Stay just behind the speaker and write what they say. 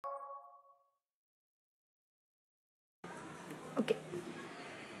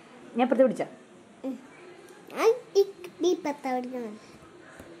ഞാൻ ഇപ്പുറത്ത് പിടിച്ച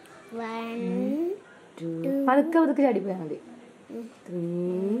പതുക്കെ പതുക്കെ ചാടിപ്പോയാൽ മതി.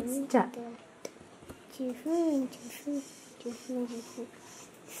 3 സ്റ്റാർട്ട്.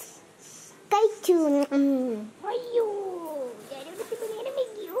 അയ്യോ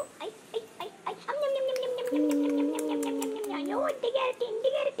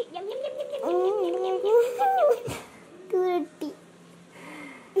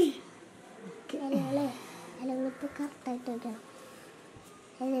കറക്റ്റായിട്ട് വെക്കണം.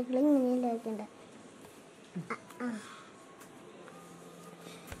 ഇങ്ങനെ വെക്കണ്ട.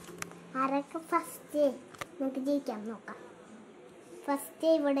 ആരൊക്കെ ഫസ്റ്റ് നമുക്ക് ജയിക്കാൻ നോക്കാം. ഫസ്റ്റ്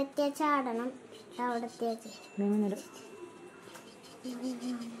ഇവിടത്തെ ചാടണം, അവിടത്തെ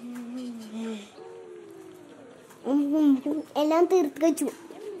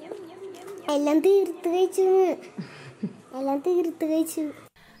എല്ലാം തീർത്ത് കഴിച്ചു.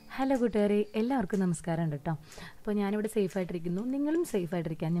 ഹലോ കൂട്ടുകാരെ, എല്ലാവർക്കും നമസ്കാരം ഉണ്ട് കേട്ടോ. അപ്പോൾ ഞാനിവിടെ സേഫായിട്ടിരിക്കുന്നു, നിങ്ങളും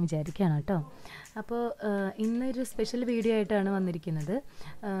സേഫായിട്ടിരിക്കാൻ ഞാൻ വിചാരിക്കുകയാണ് കേട്ടോ. അപ്പോൾ ഇന്നൊരു സ്പെഷ്യൽ വീഡിയോ ആയിട്ടാണ് വന്നിരിക്കുന്നത്.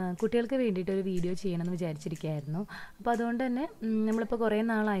 കുട്ടികൾക്ക് വേണ്ടിയിട്ടൊരു വീഡിയോ ചെയ്യണമെന്ന് വിചാരിച്ചിരിക്കുകയായിരുന്നു. അപ്പോൾ അതുകൊണ്ട് തന്നെ നമ്മളിപ്പോൾ കുറേ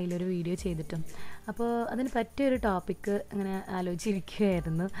നാളായില്ല ഒരു വീഡിയോ ചെയ്തിട്ടും. അപ്പോൾ അതിന് പറ്റിയൊരു ടോപ്പിക്ക് അങ്ങനെ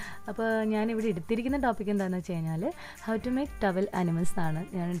ആലോചിച്ചിരിക്കുകയായിരുന്നു. അപ്പോൾ ഞാനിവിടെ എടുത്തിരിക്കുന്ന ടോപ്പിക്ക് എന്താണെന്ന് വെച്ച് കഴിഞ്ഞാൽ how to make towel animals എന്നാണ്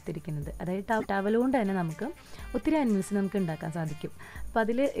ഞാൻ എടുത്തിരിക്കുന്നത്. അതായത് ടവൽ കൊണ്ട് തന്നെ നമുക്ക് ഒത്തിരി അനിമൽസ് നമുക്ക് ഉണ്ടാക്കാൻ സാധിക്കും. അപ്പോൾ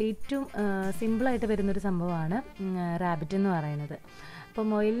അതിൽ ഏറ്റവും സിമ്പിളായിട്ട് വരുന്നൊരു സംഭവമാണ് റാബിറ്റ് എന്ന് പറയുന്നത്. അപ്പോൾ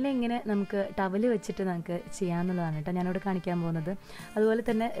മൊയിലിനെ ഇങ്ങനെ നമുക്ക് ടവൽ വെച്ചിട്ട് നമുക്ക് ചെയ്യാമെന്നുള്ളതാണ് കേട്ടോ ഞാനിവിടെ കാണിക്കാൻ പോകുന്നത്. അതുപോലെ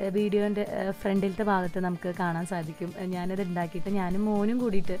തന്നെ വീഡിയോൻ്റെ ഫ്രണ്ടിലത്തെ ഭാഗത്ത് നമുക്ക് കാണാൻ സാധിക്കും. ഞാനത് ഉണ്ടാക്കിയിട്ട് ഞാനും മോനും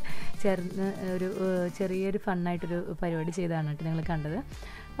കൂടിയിട്ട് ചേർന്ന് ഒരു ചെറിയൊരു ഫണ്ണായിട്ടൊരു പരിപാടി ചെയ്തതാണ് കേട്ടോ നിങ്ങൾ കണ്ടത്.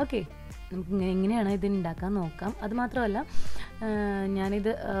 ഓക്കെ, നമുക്ക് എങ്ങനെയാണ് ഇത് ഉണ്ടാക്കാൻ നോക്കാം. അതുമാത്രമല്ല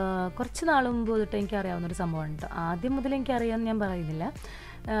ഞാനിത് കുറച്ച് നാൾ മുമ്പ് തൊട്ട് എനിക്കറിയാവുന്നൊരു സംഭവമാണ് കേട്ടോ. ആദ്യം മുതൽ എനിക്കറിയാമെന്ന് ഞാൻ പറയുന്നില്ല.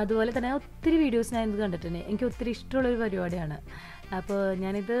 അതുപോലെ തന്നെ ഒത്തിരി വീഡിയോസ് ഞാൻ ഇത് കണ്ടിട്ടുണ്ട്. എനിക്ക് ഒത്തിരി ഇഷ്ടമുള്ളൊരു പരിപാടിയാണ്. അപ്പോൾ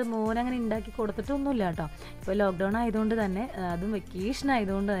ഞാനിത് മോനങ്ങനെ ഉണ്ടാക്കി കൊടുത്തിട്ടൊന്നുമില്ല കേട്ടോ. ഇപ്പോൾ ലോക്ക്ഡൗൺ ആയതുകൊണ്ട് തന്നെ, അതും വെക്കേഷൻ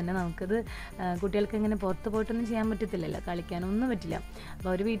ആയതുകൊണ്ട് തന്നെ നമുക്കത് കുട്ടികൾക്ക് ഇങ്ങനെ പുറത്ത് പോയിട്ടൊന്നും ചെയ്യാൻ പറ്റത്തില്ലല്ലോ, കളിക്കാനൊന്നും പറ്റില്ല. അപ്പോൾ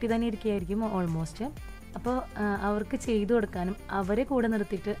അവർ വീട്ടിൽ തന്നെ ഇരിക്കുകയായിരിക്കും ഓൾമോസ്റ്റ്. അപ്പോൾ അവർക്ക് ചെയ്തു കൊടുക്കാനും അവരെ കൂടെ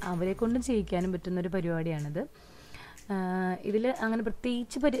നിർത്തിയിട്ട് അവരെ കൊണ്ടും ചെയ്യിക്കാനും പറ്റുന്നൊരു പരിപാടിയാണിത്. ഇതിൽ അങ്ങനെ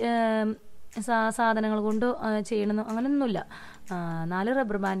പ്രത്യേകിച്ച് സാധനങ്ങൾ കൊണ്ട് ചെയ്യണമെന്നോ അങ്ങനെയൊന്നുമില്ല. 4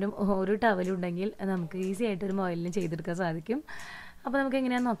 റബ്ബർ ബാൻഡും ഒരു ടവലും ഉണ്ടെങ്കിൽ നമുക്ക് ഈസി ആയിട്ട് ഒരു മൊയിലിന് ചെയ്തെടുക്കാൻ സാധിക്കും. അപ്പോൾ നമുക്ക്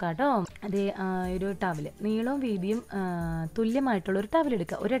എങ്ങനെയാണെന്ന് നോക്കാം കേട്ടോ. അതേ ഒരു ടവൽ നീളവും വീതിയും തുല്യമായിട്ടുള്ളൊരു ടവൽ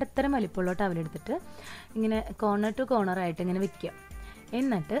എടുക്കുക. ഒരിടത്തരം വലിപ്പമുള്ള ടവൽ എടുത്തിട്ട് ഇങ്ങനെ കോർണർ ടു കോർണറായിട്ട് ഇങ്ങനെ വെക്കുക.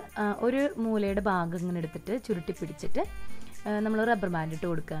 എന്നിട്ട് ഒരു മൂലയുടെ ഭാഗം ഇങ്ങനെ എടുത്തിട്ട് ചുരുട്ടി പിടിച്ചിട്ട് നമ്മൾ റബ്ബർ ബാൻഡ് ഇട്ട്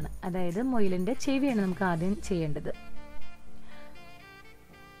കൊടുക്കുകയാണ്. അതായത് മൊയിലിൻ്റെ ചെവിയാണ് നമുക്ക് ആദ്യം ചെയ്യേണ്ടത്.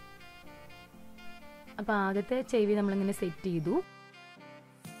 അപ്പോൾ ആദ്യത്തെ ചെവി നമ്മളിങ്ങനെ സെറ്റ് ചെയ്തു.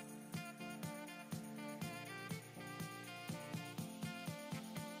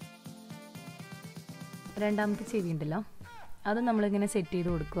 രണ്ടാമത്തെ ചെവി ഉണ്ടല്ലോ, അതും നമ്മളിങ്ങനെ സെറ്റ് ചെയ്ത്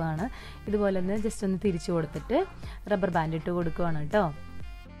കൊടുക്കുകയാണ്. ഇതുപോലെ ഒന്ന് ജസ്റ്റ് ഒന്ന് തിരിച്ചു കൊടുത്തിട്ട് റബ്ബർ ബാൻഡ് ഇട്ട് കൊടുക്കുകയാണ് കേട്ടോ.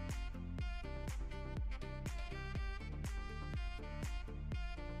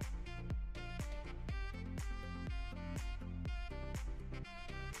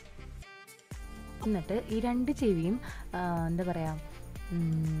 എന്നിട്ട് ഈ 2 ചെവിയും എന്താ പറയുക,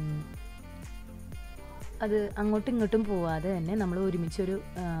 അത് അങ്ങോട്ടും ഇങ്ങോട്ടും പോവാതെ തന്നെ നമ്മൾ ഒരുമിച്ചൊരു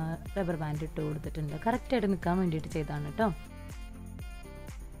റബ്ബർ ബാൻഡ് ഇട്ട് കൊടുത്തിട്ടുണ്ട്. കറക്റ്റായിട്ട് നിൽക്കാൻ വേണ്ടിയിട്ട് ചെയ്താണ് കേട്ടോ.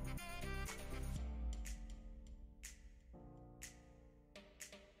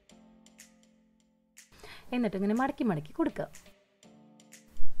 എന്നിട്ട് ഇങ്ങനെ മടക്കി കൊടുക്കുക.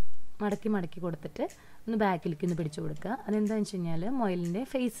 മടക്കി കൊടുത്തിട്ട് ഒന്ന് ബാക്കിലേക്ക് ഒന്ന് പിടിച്ചു കൊടുക്കുക. അതെന്താണെന്ന് വെച്ച് കഴിഞ്ഞാൽ മൊയിലിൻ്റെ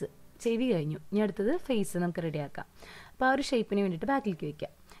ഫേസ് ചെവി കഴിഞ്ഞു, ഇനി അടുത്തത് ഫേസ് നമുക്ക് റെഡിയാക്കാം. അപ്പോൾ ആ ഒരു ഷേപ്പിന് വേണ്ടിയിട്ട് ബാക്കിലേക്ക് വയ്ക്കുക.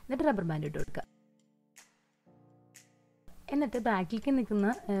 എന്നിട്ട് റബ്ബർ ബാൻഡ് ഇട്ട് കൊടുക്കുക. എന്നിട്ട് ബാക്കിലേക്ക് നിൽക്കുന്ന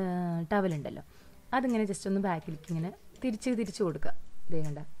ടവലുണ്ടല്ലോ, അതിങ്ങനെ ജസ്റ്റ് ഒന്ന് ബാക്കിലേക്ക് ഇങ്ങനെ തിരിച്ച് കൊടുക്കുക. ഇതേ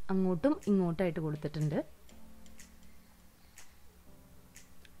കണ്ട, അങ്ങോട്ടും ഇങ്ങോട്ടായിട്ട് കൊടുത്തിട്ടുണ്ട്.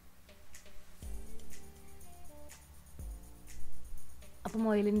 അപ്പോൾ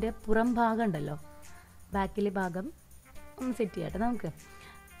മൊയിലിൻ്റെ പുറം ഭാഗം ഉണ്ടല്ലോ, ബാക്കിലെ ഭാഗം ഒന്ന് സെറ്റ് ചെയ്യട്ടെ നമുക്ക്.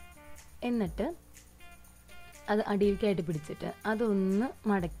 എന്നിട്ട് അത് അടിയിലേക്കായിട്ട് പിടിച്ചിട്ട് അതൊന്ന്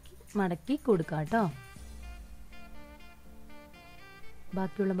മടക്കി കൊടുക്കുക കേട്ടോ.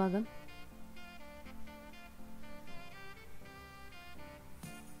 ബാക്കിയുള്ള ഭാഗം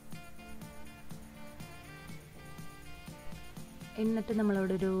എന്നിട്ട്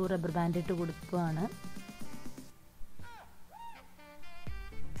നമ്മളവിടെ ഒരു റബ്ബർ ബാൻഡ് ഇട്ട് കൊടുക്കുകയാണ്.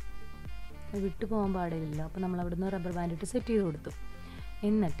 വിട്ടു പോകാൻ പാടില്ലല്ലോ. അപ്പോൾ നമ്മളവിടെ നിന്ന് റബ്ബർ ബാൻഡ് ഇട്ട് സെറ്റ് ചെയ്ത് കൊടുത്തു.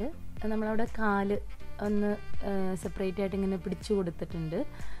 എന്നിട്ട് നമ്മളവിടെ കാല് ഒന്ന് സെപ്പറേറ്റ് ആയിട്ട് ഇങ്ങനെ പിടിച്ചു കൊടുത്തിട്ടുണ്ട്.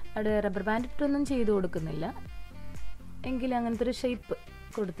 അവിടെ റബ്ബർ ബാൻഡ് ഇട്ടൊന്നും ചെയ്ത് കൊടുക്കുന്നില്ല, എങ്കിലും അങ്ങനത്തെ ഒരു ഷേപ്പ്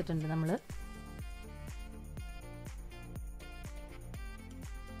കൊടുത്തിട്ടുണ്ട് നമ്മൾ.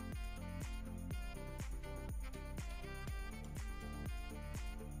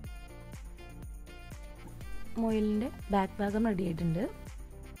 മൊയിലിൻ്റെ ബാക്ക് ഭാഗം റെഡി ആയിട്ടുണ്ട്.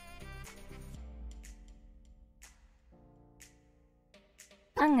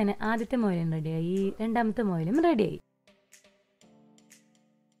 അങ്ങനെ ആദ്യത്തെ മൊയിലും റെഡിയായി, രണ്ടാമത്തെ മൊയിലും റെഡിയായി.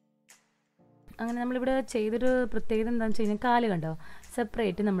 അങ്ങനെ നമ്മളിവിടെ ചെയ്തൊരു പ്രത്യേകത എന്താണെന്ന് വെച്ച് കഴിഞ്ഞാൽ കാല് കണ്ടോ,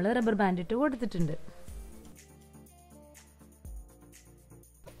 സെപ്പറേറ്റ് നമ്മൾ റബ്ബർ ബാൻഡ് ഇട്ട് കൊടുത്തിട്ടുണ്ട്.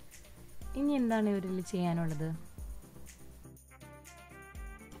 ഇനി എന്താണ് ഇവരിൽ ചെയ്യാനുള്ളത്?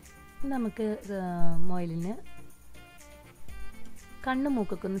 നമുക്ക് മൊയിലിന് കണ്ണും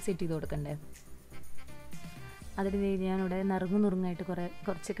മൂക്കൊക്കെ ഒന്ന് സെറ്റ് ചെയ്ത് കൊടുക്കണ്ടേ. അതിന് ഞാനിവിടെ നുറുങ്ങായിട്ട്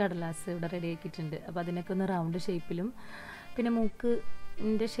കുറച്ച് കടലാസ് ഇവിടെ റെഡി ആക്കിയിട്ടുണ്ട്. അപ്പോൾ അതിനൊക്കെ ഒന്ന് റൗണ്ട് ഷേപ്പിലും, പിന്നെ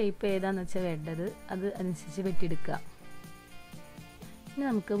മൂക്കിൻ്റെ ഷേപ്പ് ഏതാണെന്ന് വെച്ചാൽ വേണ്ടത് അത് അനുസരിച്ച് വെട്ടിയെടുക്കുക. പിന്നെ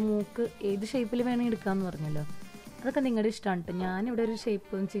നമുക്ക് മൂക്ക് ഏത് ഷേപ്പിൽ വേണമെങ്കിൽ എടുക്കാമെന്ന് പറഞ്ഞല്ലോ, അതൊക്കെ നിങ്ങളുടെ ഇഷ്ടമാണ് കേട്ടോ. ഞാനിവിടെ ഒരു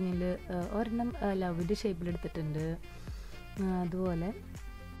ഷേപ്പ് എന്ന് വെച്ച് കഴിഞ്ഞാൽ ഒരെണ്ണം ലവിൻ്റെ ഷേപ്പിലെടുത്തിട്ടുണ്ട്. അതുപോലെ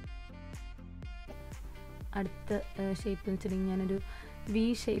അടുത്ത ഷേപ്പ് എന്ന് വെച്ചിട്ടുണ്ടെങ്കിൽ ഞാനൊരു വി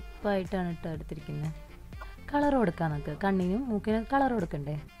ഷേപ്പായിട്ടാണ് കേട്ടോ എടുത്തിരിക്കുന്നത്. കളർ കൊടുക്കാം നമുക്ക്, കണ്ണിനും മൂക്കിനും കളർ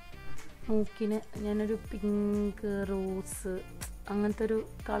കൊടുക്കണ്ടേ. മൂക്കിന് ഞാനൊരു പിങ്ക് റോസ് അങ്ങനത്തെ ഒരു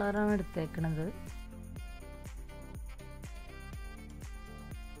കളറാണ് എടുത്തേക്കണത്.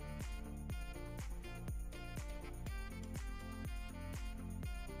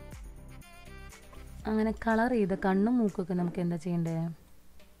 അങ്ങനെ കളർ ചെയ്ത കണ്ണും മൂക്കൊക്കെ നമുക്ക് എന്താ ചെയ്യണ്ടേ,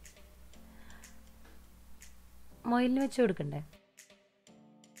 മൊയിലിന് വെച്ച് കൊടുക്കണ്ടേ.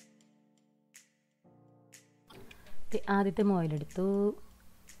 ആദ്യത്തെ മൊയിലെടുത്തു,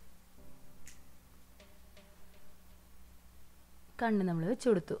 കണ്ണ് നമ്മൾ വെച്ച്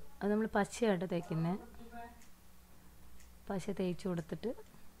കൊടുത്തു. അത് നമ്മൾ പച്ചയായിട്ട് തേക്കുന്നത്, പച്ച തേച്ച് കൊടുത്തിട്ട്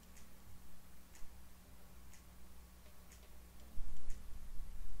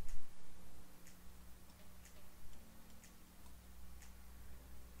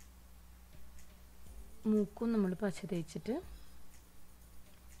മൂക്കും നമ്മൾ പച്ച തേച്ചിട്ട്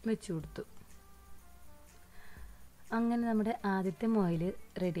വെച്ച് കൊടുത്തു. അങ്ങനെ നമ്മുടെ ആദ്യത്തെ മൊയിൽ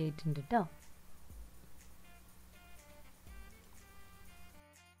റെഡി ആയിട്ടുണ്ട് കേട്ടോ.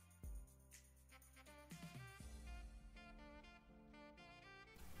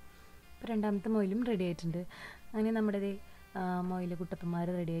 രണ്ടാമത്തെ മൊയിലും റെഡി ആയിട്ടുണ്ട്. അങ്ങനെ നമ്മുടെ മൊയിൽ കുട്ടപ്പന്മാർ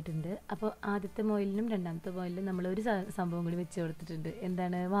റെഡി ആയിട്ടുണ്ട്. അപ്പോൾ ആദ്യത്തെ മൊയിലിനും രണ്ടാമത്തെ മൊയിലിനും നമ്മളൊരു സംഭവം കൂടി വെച്ച് കൊടുത്തിട്ടുണ്ട്.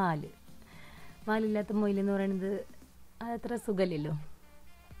 എന്താണ്? വാലില്ലാത്ത മൊയിലെന്ന് പറയുന്നത് അതത്ര സുഖമില്ലല്ലോ.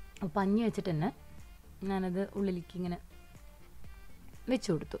 അപ്പോൾ പഞ്ഞി വെച്ചിട്ട് തന്നെ ഞാനത് ഉള്ളിലേക്ക് ഇങ്ങനെ വെച്ച്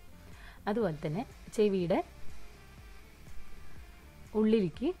കൊടുത്തു. അതുപോലെ തന്നെ ചെവിയുടെ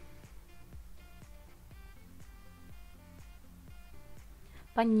ഉള്ളിലേക്ക്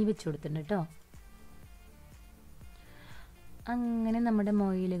പഞ്ഞി വെച്ച് കൊടുത്തിട്ടുണ്ട് കേട്ടോ. അങ്ങനെ നമ്മുടെ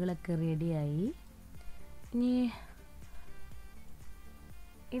മൊയിലുകളൊക്കെ റെഡിയായി. ഇനി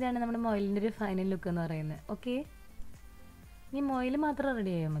ഇതാണ് നമ്മുടെ മൊയിലിൻ്റെ ഒരു ഫൈനൽ ലുക്ക് എന്ന് പറയുന്നത്. ഓക്കെ, ഇനി മൊയിൽ മാത്രം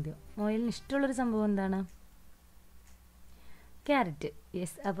റെഡി ആയാൽ മതിയോ? മൊയിലിന് ഇഷ്ടമുള്ളൊരു സംഭവം എന്താണ്? ക്യാരറ്റ്.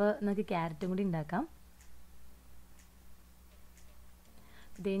 യെസ്, അപ്പോൾ നമുക്ക് ക്യാരറ്റും കൂടി ഉണ്ടാക്കാം.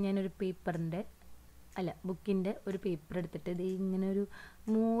 ഇതേ ഞാനൊരു ബുക്കിൻ്റെ ഒരു പേപ്പർ എടുത്തിട്ട് ഇത് ഇങ്ങനെ ഒരു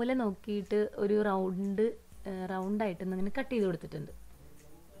മൂല നോക്കിയിട്ട് ഒരു റൗണ്ടായിട്ട് ഇങ്ങനെ കട്ട് ചെയ്ത് കൊടുത്തിട്ടുണ്ട്.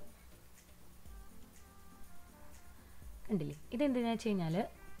 കണ്ടില്ലേ? ഇതെന്തിനാ വെച്ച് കഴിഞ്ഞാൽ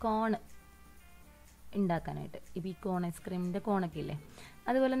കോൺ ഉണ്ടാക്കാനായിട്ട്. ഇപ്പോൾ ഈ കോൺ ഐസ്ക്രീമിൻ്റെ കോണൊക്കെ ഇല്ലേ,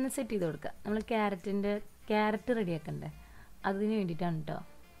 അതുപോലെ ഒന്ന് സെറ്റ് ചെയ്ത് കൊടുക്കുക. നമ്മൾ ക്യാരറ്റ് റെഡിയാക്കണ്ടേ, അതിന് വേണ്ടിയിട്ടാണ് കേട്ടോ.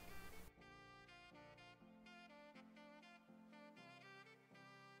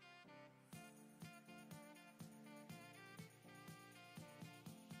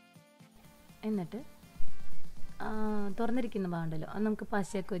 എന്നിട്ട് തുറന്നിരിക്കുന്ന ഭാഗമുണ്ടല്ലോ, അത് നമുക്ക്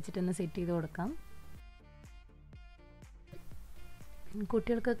പശയൊക്കെ വെച്ചിട്ടൊന്ന് സെറ്റ് ചെയ്ത് കൊടുക്കാം.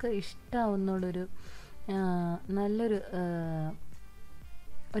 കുട്ടികൾക്കൊക്കെ ഇഷ്ടമാവുന്നുള്ളൊരു നല്ലൊരു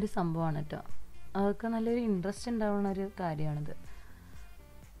സംഭവമാണ് കേട്ടോ. അവർക്ക് നല്ലൊരു ഇൻട്രസ്റ്റ് ഉണ്ടാവുന്ന ഒരു കാര്യമാണിത്.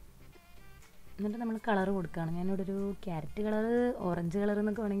 എന്നിട്ട് നമ്മൾ കളർ കൊടുക്കുകയാണ്. ഞാനിവിടെ ഒരു ക്യാരറ്റ് കളറ്, ഓറഞ്ച് കളർ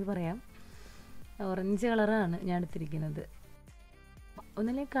എന്നൊക്കെ വേണമെങ്കിൽ പറയാം. ഓറഞ്ച് കളറാണ് ഞാൻ എടുത്തിരിക്കുന്നത്.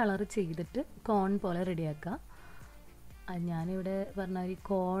 ഒന്നിലേക്ക് കളർ ചെയ്തിട്ട് കോൺ പോലെ റെഡിയാക്കുക. അത് ഞാനിവിടെ പറഞ്ഞ ഈ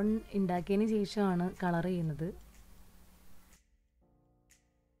കോൺ ഉണ്ടാക്കിയതിന് ശേഷമാണ് കളർ ചെയ്യുന്നത്.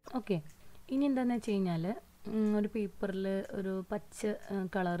 ഓക്കെ, ഇനി എന്താണെന്ന് വെച്ച് കഴിഞ്ഞാൽ ഒരു പേപ്പറിൽ ഒരു പച്ച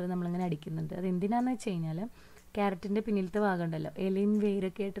കളറ് നമ്മളിങ്ങനെ അടിക്കുന്നുണ്ട്. അതെന്തിനാണെന്ന് വെച്ച് കഴിഞ്ഞാൽ ക്യാരറ്റിൻ്റെ പിന്നിലത്തെ ഭാഗം ഉണ്ടല്ലോ, ഇലയും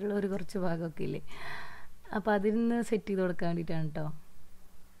വേരൊക്കെ ആയിട്ടുള്ള കുറച്ച് ഭാഗമൊക്കെ ഇല്ലേ, അപ്പോൾ അതിൽ നിന്ന് സെറ്റ് ചെയ്ത് കൊടുക്കാൻ വേണ്ടിയിട്ടാണ് കേട്ടോ.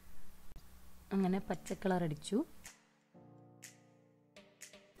 അങ്ങനെ പച്ച കളർ അടിച്ചു.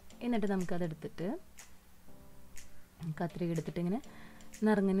 എന്നിട്ട് നമുക്കതെടുത്തിട്ട് കത്രിക എടുത്തിട്ട് ഇങ്ങനെ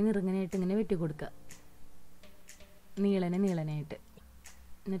നിറങ്ങനായിട്ട് ഇങ്ങനെ വെട്ടി കൊടുക്കുക, നീളനായിട്ട്.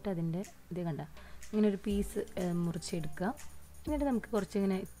 എന്നിട്ട് അതിൻ്റെ ഇത് കണ്ട ഇങ്ങനെ ഒരു പീസ് മുറിച്ചെടുക്കുക. എന്നിട്ട് നമുക്ക് കുറച്ച്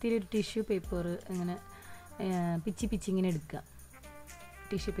ഇങ്ങനെ ഇത്തിരി ഒരു ടിഷ്യൂ പേപ്പർ ഇങ്ങനെ പിച്ചി ഇങ്ങനെ എടുക്കുക,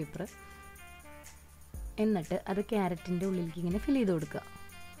 ടിഷ്യൂ പേപ്പർ. എന്നിട്ട് അത് ക്യാരറ്റിൻ്റെ ഉള്ളിലേക്ക് ഇങ്ങനെ ഫിൽ ചെയ്ത് കൊടുക്കുക.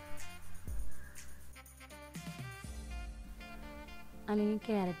 അല്ലെങ്കിൽ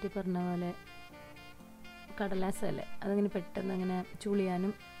ക്യാരറ്റ് പറഞ്ഞ പോലെ കടലാസല്ലേ, അതങ്ങനെ പെട്ടെന്ന് അങ്ങനെ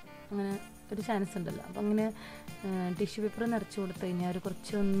ചുളിയാനും അങ്ങനെ ഒരു ചാൻസ് ഉണ്ടല്ലോ. അപ്പം അങ്ങനെ ടിഷ്യൂ പേപ്പർ നിറച്ച് കൊടുത്തു കഴിഞ്ഞാൽ ഒരു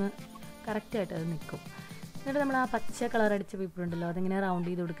കുറച്ചൊന്ന് കറക്റ്റായിട്ട് അത് നിൽക്കും. എന്നിട്ട് നമ്മൾ ആ പച്ച കളർ അടിച്ച പേപ്പർ ഉണ്ടല്ലോ, അതിങ്ങനെ റൗണ്ട്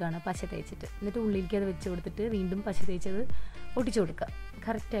ചെയ്ത് കൊടുക്കുകയാണ് പശ തേച്ചിട്ട്. എന്നിട്ട് ഉള്ളിലേക്ക് അത് വെച്ച് കൊടുത്തിട്ട് വീണ്ടും പശ തേച്ചത് ഒട്ടിച്ചു കൊടുക്കുക,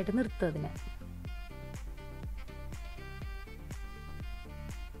 കറക്റ്റായിട്ട് നിർത്തുക അതിനെ.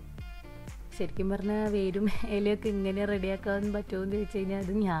 ശരിക്കും പറഞ്ഞാൽ വേരും ഇലയൊക്കെ ഇങ്ങനെ റെഡിയാക്കാൻ പറ്റുമോ എന്ന് ചോദിച്ചു കഴിഞ്ഞാൽ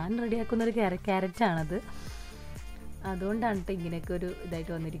അത് ഞാൻ റെഡിയാക്കുന്നൊരു ക്യാരറ്റാണത്. അതുകൊണ്ടാണ് കേട്ടോ ഇങ്ങനെയൊക്കെ ഒരു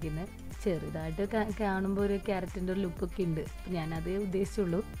ഇതായിട്ട് വന്നിരിക്കുന്നത്. ചെറുതായിട്ട് കാണുമ്പോൾ ഒരു ക്യാരറ്റിൻ്റെ ഒരു ലുക്കൊക്കെ ഉണ്ട്, ഞാനതേ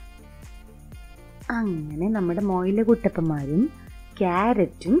ഉദ്ദേശിച്ചുള്ളൂ. അങ്ങനെ നമ്മുടെ മോയിലെ കുട്ടപ്പന്മാരും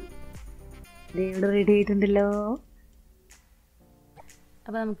ക്യാരറ്റും ഇവിടെ റെഡി ആയിട്ടുണ്ടല്ലോ.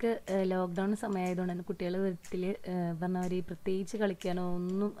 അപ്പോൾ നമുക്ക് ലോക്ക്ഡൗൺ സമയമായതുകൊണ്ട് തന്നെ കുട്ടികൾ വീട്ടിൽ പറഞ്ഞവർ പ്രത്യേകിച്ച് കളിക്കാനോ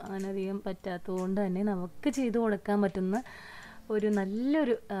ഒന്നും അങ്ങനെ അധികം പറ്റാത്തതുകൊണ്ട് തന്നെ നമുക്ക് ചെയ്തു കൊടുക്കാൻ പറ്റുന്ന ഒരു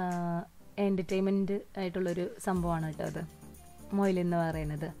നല്ലൊരു എൻ്റർടൈൻമെൻറ്റ് ആയിട്ടുള്ളൊരു സംഭവമാണ് കേട്ടോ അത് മൊയിലെന്ന്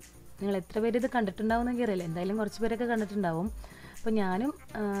പറയുന്നത്. നിങ്ങൾ എത്ര പേര് ഇത് കണ്ടിട്ടുണ്ടാവും എന്നൊക്കെ അറിയില്ല, എന്തായാലും കുറച്ച് പേരൊക്കെ കണ്ടിട്ടുണ്ടാവും. അപ്പോൾ ഞാനും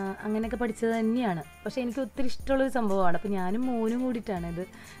അങ്ങനെയൊക്കെ പഠിച്ചത് തന്നെയാണ്. പക്ഷേ എനിക്ക് ഒത്തിരി ഇഷ്ടമുള്ളൊരു സംഭവമാണ്. അപ്പോൾ ഞാനും മോനും കൂടിയിട്ടാണ് ഇത്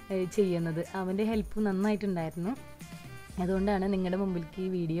ചെയ്യുന്നത്. അവൻ്റെ ഹെൽപ്പ് നന്നായിട്ടുണ്ടായിരുന്നു. അതുകൊണ്ടാണ് നിങ്ങളുടെ മുമ്പിലേക്ക് ഈ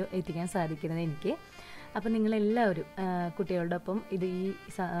വീഡിയോ എത്തിക്കാൻ സാധിക്കുന്നത് എനിക്ക്. അപ്പോൾ നിങ്ങളെല്ലാവരും കുട്ടികളുടെ ഒപ്പം ഇത് ഈ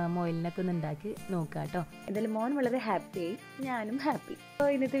മൊയിലിനൊക്കെ ഒന്ന് ഉണ്ടാക്കി നോക്കുക കേട്ടോ. എന്തായാലും മോൻ വളരെ ഹാപ്പിയായി, ഞാനും ഹാപ്പി.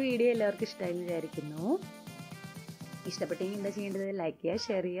 അപ്പോൾ ഇന്നത്തെ വീഡിയോ എല്ലാവർക്കും ഇഷ്ടമായി വിചാരിക്കുന്നു. ഇഷ്ടപ്പെട്ടെങ്കിൽ എന്താ ചെയ്യേണ്ടത്? ലൈക്ക് ചെയ്യുക,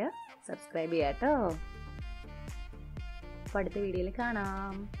 ഷെയർ ചെയ്യുക, സബ്സ്ക്രൈബ് ചെയ്യുക കേട്ടോ. അപ്പോൾ അടുത്ത വീഡിയോയിൽ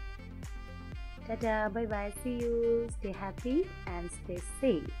കാണാം. Tata, bye bye, see you, stay happy and stay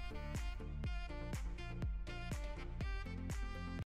safe.